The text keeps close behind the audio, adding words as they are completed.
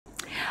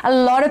A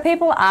lot of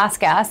people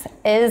ask us,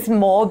 is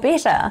more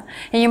better?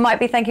 And you might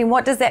be thinking,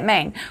 what does that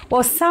mean?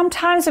 Well,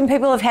 sometimes when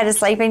people have had a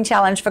sleeping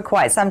challenge for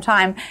quite some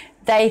time,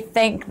 they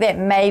think that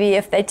maybe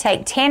if they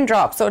take 10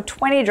 drops or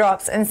 20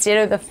 drops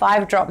instead of the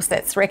 5 drops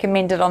that's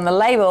recommended on the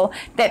label,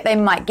 that they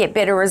might get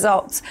better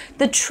results.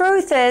 The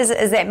truth is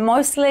that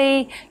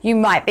mostly you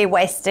might be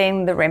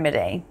wasting the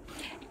remedy.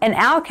 In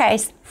our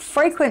case,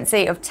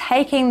 frequency of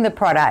taking the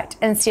product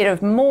instead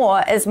of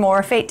more is more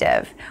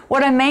effective.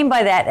 What I mean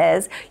by that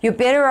is you're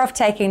better off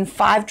taking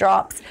 5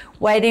 drops,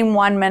 waiting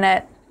 1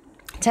 minute,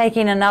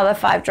 taking another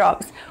 5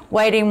 drops,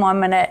 waiting 1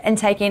 minute, and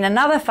taking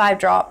another 5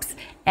 drops,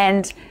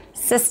 and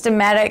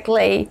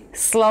systematically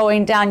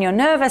slowing down your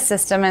nervous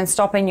system and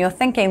stopping your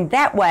thinking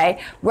that way,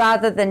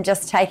 rather than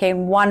just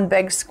taking one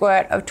big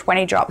squirt of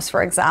 20 drops,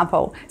 for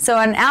example.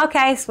 So in our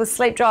case with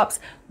sleep drops,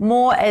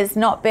 more is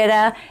not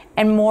better,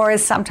 and more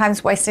is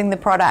sometimes wasting the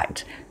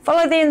product.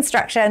 Follow the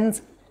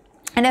instructions.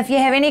 And if you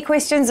have any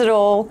questions at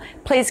all,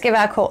 please give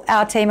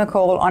our team a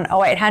call on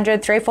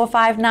 0800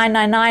 345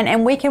 999,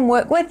 and we can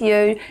work with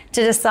you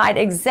to decide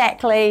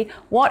exactly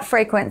what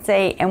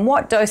frequency and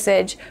what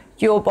dosage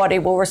your body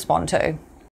will respond to.